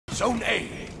Zone A.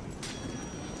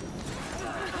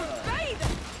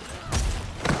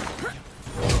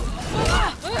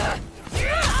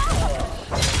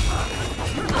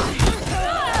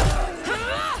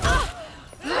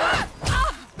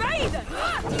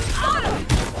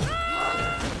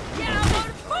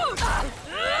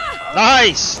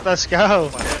 Nice! Let's go!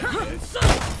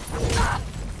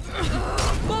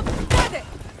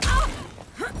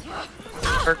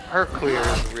 Her clear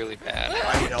is really bad.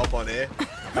 I need help on A.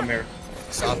 Come here.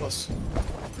 Stop us.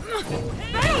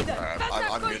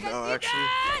 I'm good now, actually.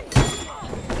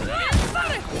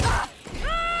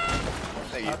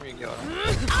 Thank you. There you go.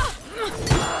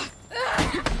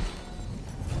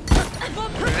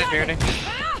 Is it Beardy?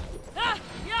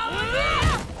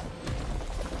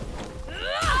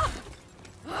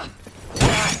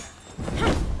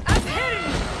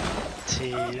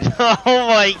 Dude. Oh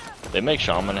my. They make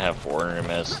Shaman have 400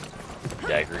 MS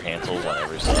dagger cancels on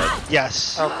every side.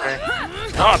 Yes. Okay.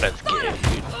 Oh, that's gay,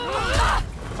 dude.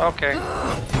 Okay.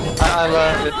 I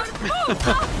love it.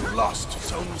 You lost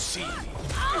Zone C.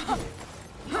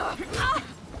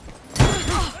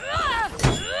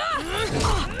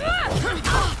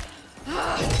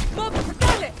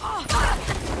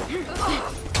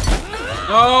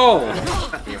 No!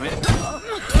 Damn it.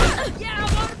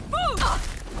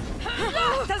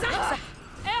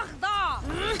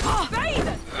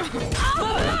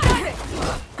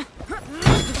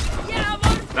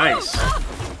 Nice.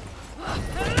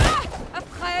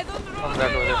 I'm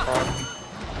back over there for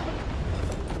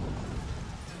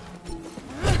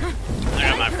I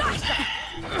got my first.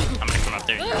 I'm gonna come up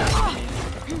there.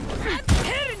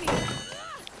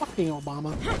 Fucking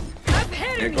Obama.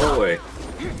 Yeah, go away.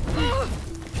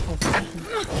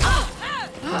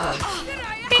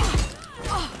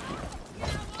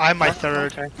 I'm my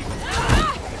third.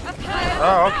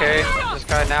 Oh, okay. This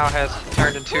guy now has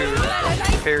turned into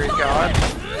fairy god.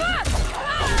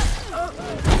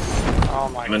 Oh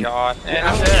my god. And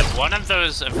I'm dead. One of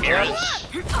those Afeeras.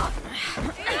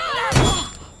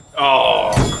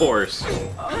 Oh, of course.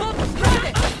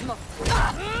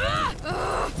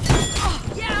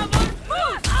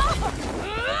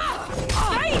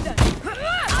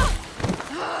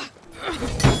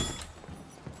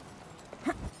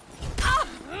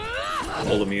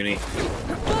 Hold him, Uni.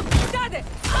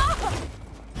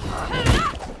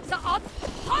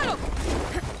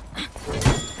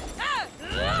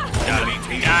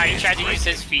 Yeah, he tried to use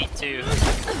his feet too.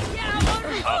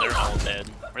 Oh, they're all dead.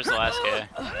 Where's the last guy?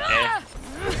 Hey.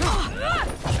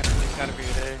 He's gotta be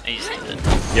there. He's dead.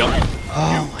 Yep.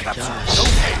 Oh my gosh.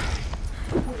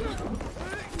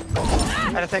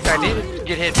 I think I needed to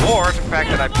get hit more. The fact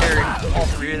that I parried all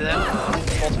three of them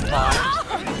multiple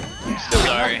times.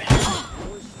 Sorry.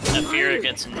 Afeera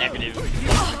gets negative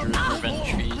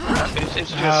revenge feed.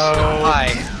 It's just Oh.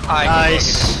 high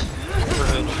Nice.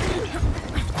 revenge feed.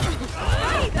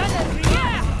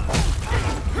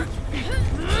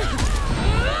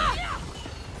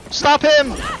 Stop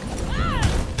him!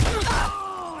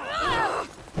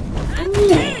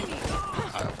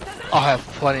 I'll have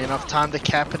plenty enough time to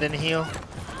cap it and heal.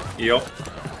 Yep.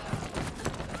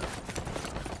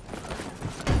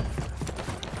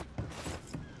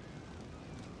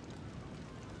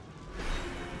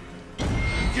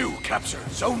 You captured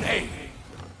Zone A.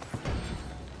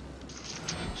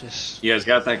 Just You guys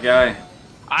got that guy?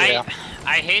 Yeah.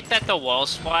 I hate that the wall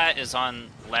splat is on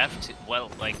left. Well,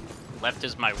 like left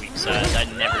is my weak side. I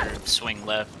never swing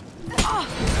left.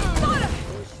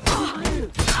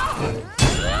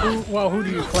 Who do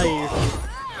you play?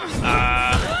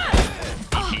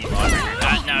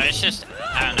 BP. No, it's just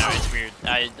I don't know. It's weird.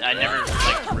 I never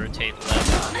like to rotate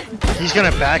left. he's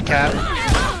gonna back cap.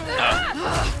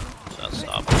 So I'll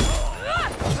stop.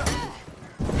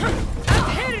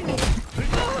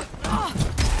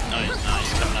 No, he's not.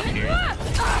 He's coming up here.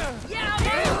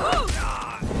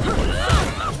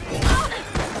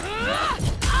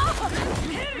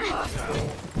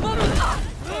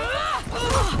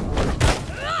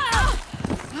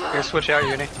 Here, switch out,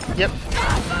 Uni. Yep.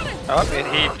 Oh,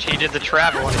 and he did the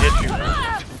travel and hit you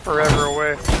forever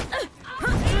away.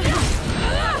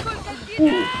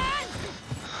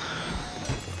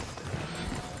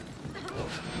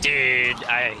 Dude,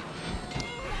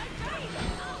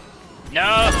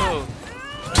 No!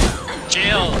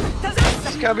 Jill!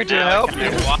 Scubby didn't help you.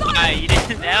 Why? You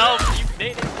didn't help! You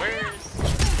made it worse!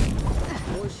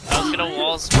 I was gonna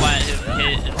wall splat him,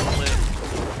 hit, and flip.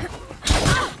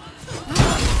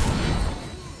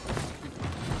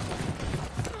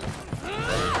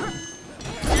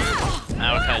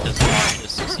 Now it kinda doesn't want me to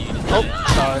succeed. Oh,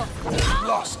 sorry. You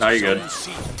lost Now you're good. Zone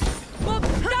C.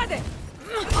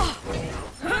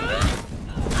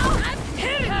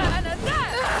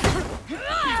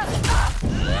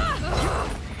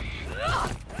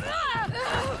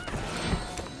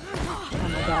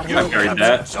 I parried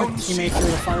that. Zone He C. made through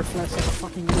the fire flash like a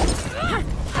fucking idiot.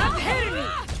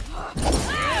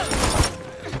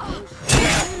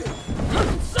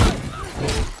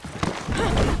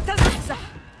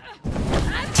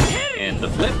 And the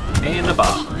flip and the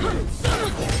bob.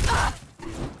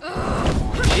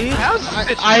 Gee, how's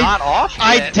it I- not off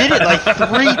I yet? did it like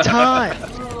 3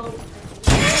 times.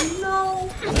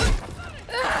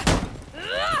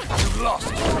 You lost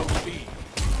Zone B.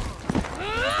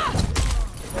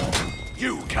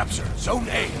 You capture Zone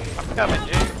A. Coming,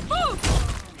 G.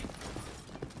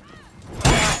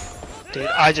 Dude,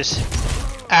 I just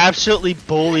absolutely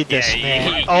bullied this Yeah,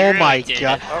 man. you Oh really my did.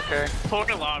 god. Okay. Poor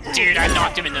love. Dude, I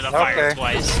knocked him into the fire Okay.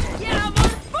 twice.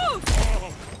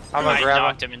 I'm gonna I grab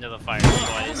knocked him. him into the fire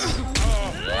twice.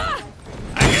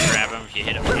 I can grab him if you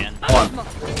hit him again. Come on.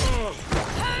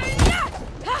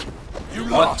 You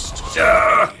lost.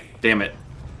 Damn it.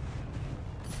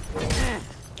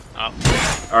 Oh.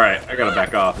 Alright, I gotta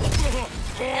back off.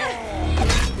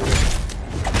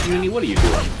 Uni, what are you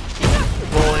doing?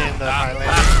 Bullying the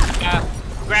Highlander.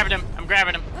 Grabbing him. I'm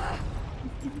grabbing him.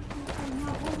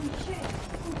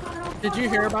 Did you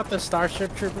hear about the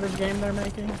Starship Troopers game they're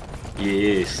making?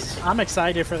 Yes. I'm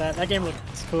excited for that. That game looks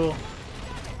cool.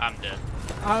 I'm dead.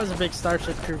 I was a big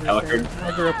Starship Troopers Alucard.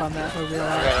 fan. I grew up on that movie a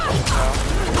lot.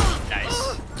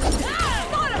 Nice.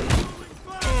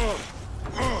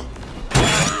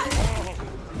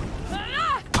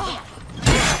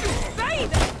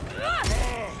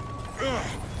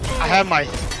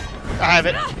 I have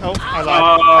it. Oh, I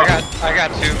lied. I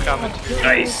got 2 coming.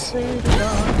 Nice.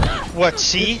 What,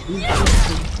 C?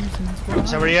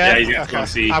 Is that where you Yeah, at? he's got one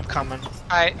C. I'm coming.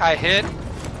 I hit.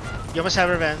 You almost have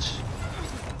revenge.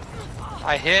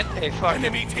 I hit a fucking.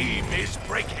 Enemy team is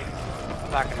breaking.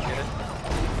 I'm not gonna get it.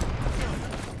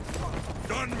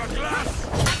 Don McGlass.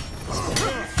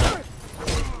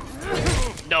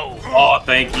 No. Oh,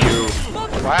 thank you.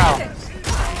 Wow.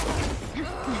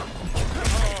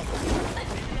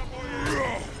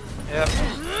 Yep.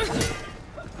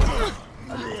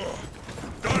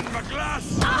 Don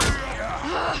McGlass.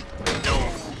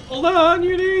 Hold on,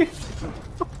 Uni.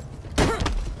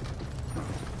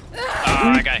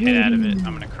 I got hit out of it.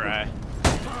 I'm gonna cry.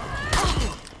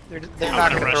 They're I'm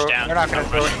not gonna gonna rush throw. down. They're not gonna I'm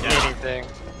throw rushing down. anything.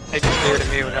 They just did it to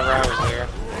me whenever I was there.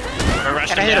 We're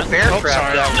rushing And I hit a down. bear Oh, trap.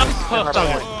 sorry. That was Oh, my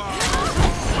sorry. point.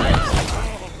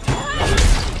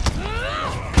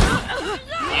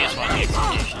 You just want the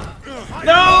execution.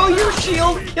 No, your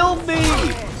shield killed me.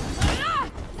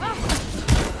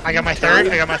 I got my third.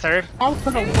 I got my third. How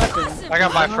could a weapon I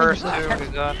got my first 2. He's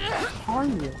done.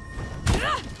 harm you?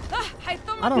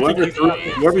 I don't Whoever, think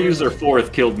whoever used their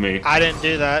 4th killed me. I didn't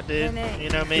do that, dude. You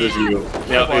know It me. was you.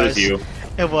 Yeah, it was you.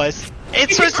 It was.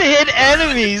 It's supposed to hit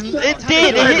enemies. It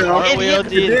did. I It hit. know. It hit, It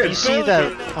dude. did. You see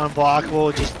that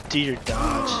unblockable? Just do your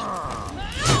dodge.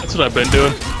 That's what I've been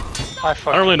doing. I I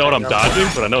don't really know what I'm dodging,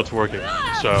 but I know it's working.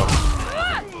 So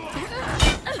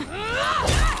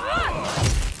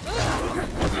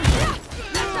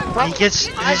He gets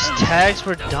his tags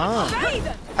were dumb.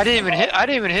 I didn't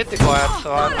even hit the glass,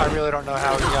 so I really don't know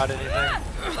how he got anything.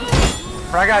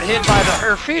 But I got hit by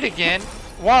her feet again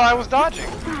while I was dodging.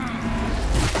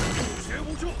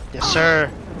 Yes,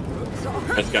 sir.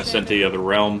 I just got sent to the other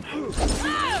realm.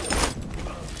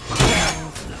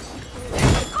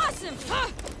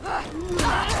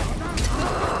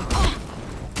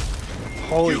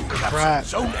 Holy You crap! capture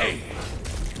Zone A.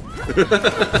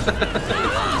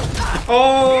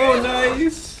 Oh,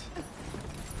 nice.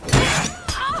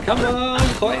 Come on,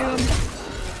 clan.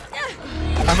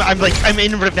 I'm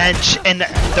in revenge, and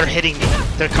they're hitting me.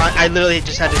 I literally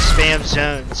just had to spam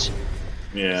zones.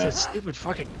 Yeah. That stupid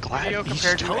fucking Video glad.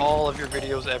 compared to all of your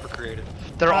videos ever created.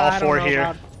 They're all I don't 4 know here.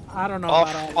 about- I don't know All,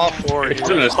 about all 4 of It's you.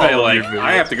 gonna say like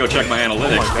I have to go check my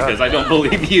analytics because I don't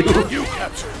believe you. You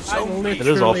capture I Zone B.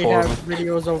 literally is all 4 of have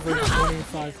videos over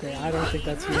 25k. I don't think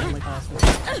that's humanly possible.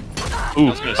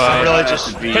 ooh, really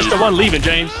just catch the one leaving,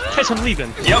 James. Catch him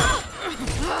leaving. Yep.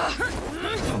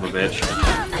 Son of a bitch.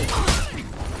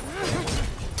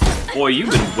 Boy,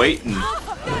 you've been waiting.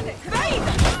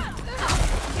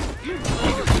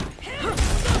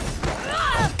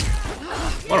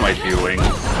 What am I doing? I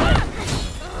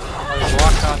was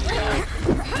locked on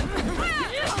to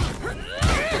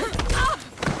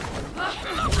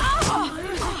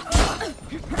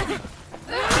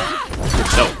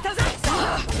No.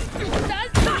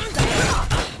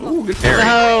 Ooh, good parry.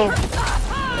 No.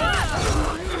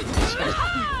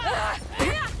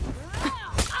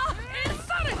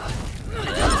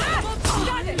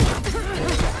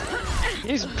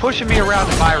 He's pushing me around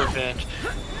to my revenge.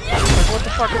 Like, what the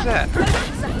fuck is that?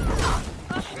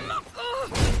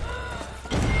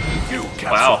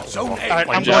 Wow. Zone A. Alright, I'm Good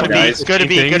going job, to guys. B. Go to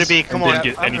B. Go to Things B. Come and on.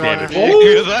 didn't get any I'm going. damage.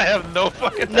 Because I have no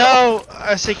fucking. No,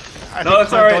 I think. I No, think it's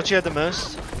Clint, alright. don't you have the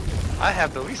most? I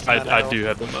have the least. amount of I health. do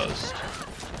have the most.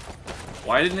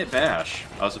 Why didn't it bash?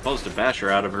 I was supposed to bash her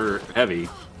out of her heavy.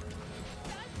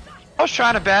 I was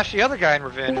trying to bash the other guy in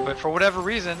revenge, but for whatever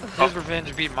reason, his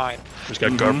revenge beat mine. Just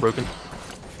got guard broken.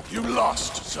 You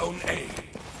lost Zone A.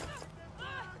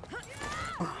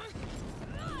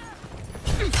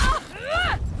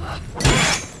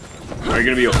 Are you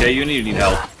gonna be okay? You need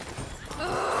help.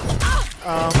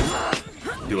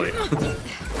 Too late.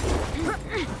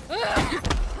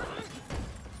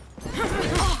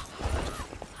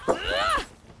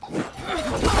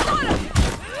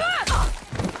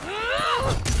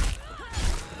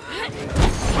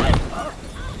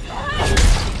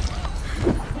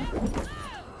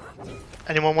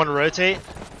 Anyone want to rotate?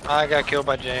 I got killed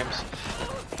by James.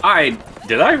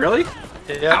 Did I really?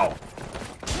 Yeah. Ow.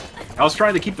 I was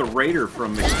trying to keep the raider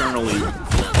from externally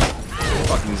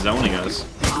fucking zoning us.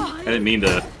 I didn't mean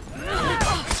to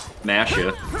mash you.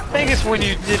 I think it's when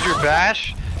you did your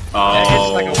bash.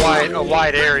 Oh. It's like a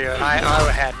wide area, and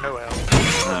I had no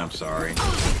health. I'm sorry. It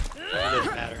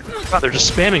doesn't matter. God, they're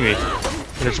just spamming me,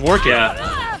 and it's working.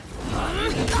 Yeah.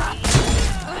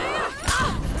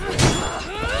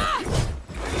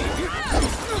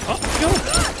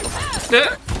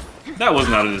 That was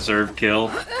not a deserved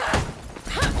kill.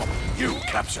 You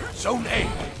captured Zone A.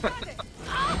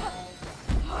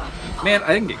 Man,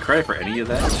 I didn't get credit for any of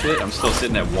that shit. I'm still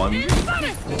sitting at 1.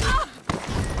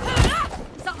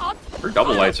 Her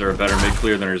double lights are a better mid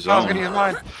clear than her I was zone. gonna use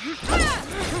mine.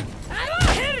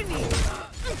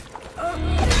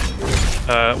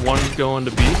 One going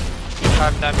to B.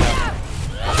 I'm done now.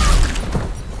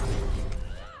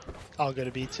 I'll go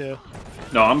to B too.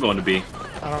 No, I'm going to B.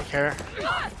 I don't care.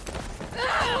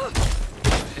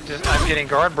 I'm getting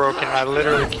guard broken, and I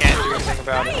literally can't do anything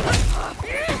about it.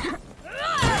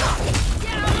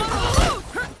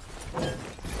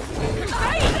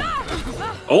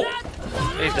 Oh,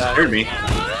 He's died. scared me.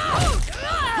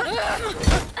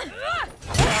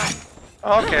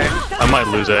 Okay. I might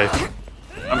lose A.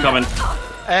 I'm coming.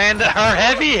 And her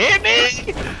heavy hit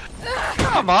me!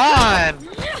 Come on!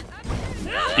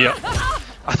 Yep.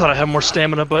 I thought I had more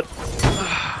stamina, but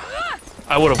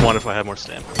I would have won if I had more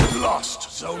stamina. You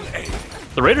lost Zone A.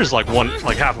 The Raiders like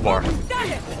half a bar.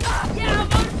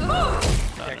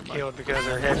 Got killed because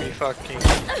her heavy fucking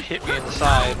hit me in the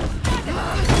side.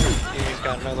 He's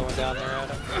got another one down there at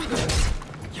him.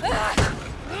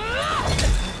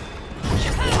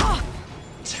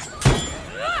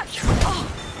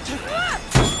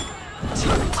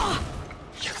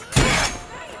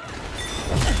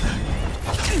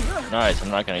 Nice, I'm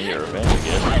not gonna get revenge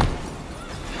again.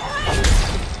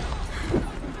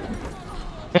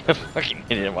 Fucking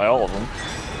hit it by all of them.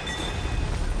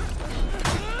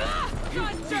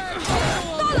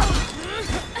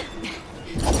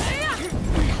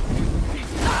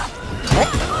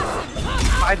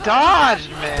 I dodged,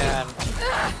 man!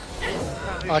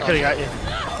 Oh, I could have got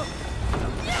you.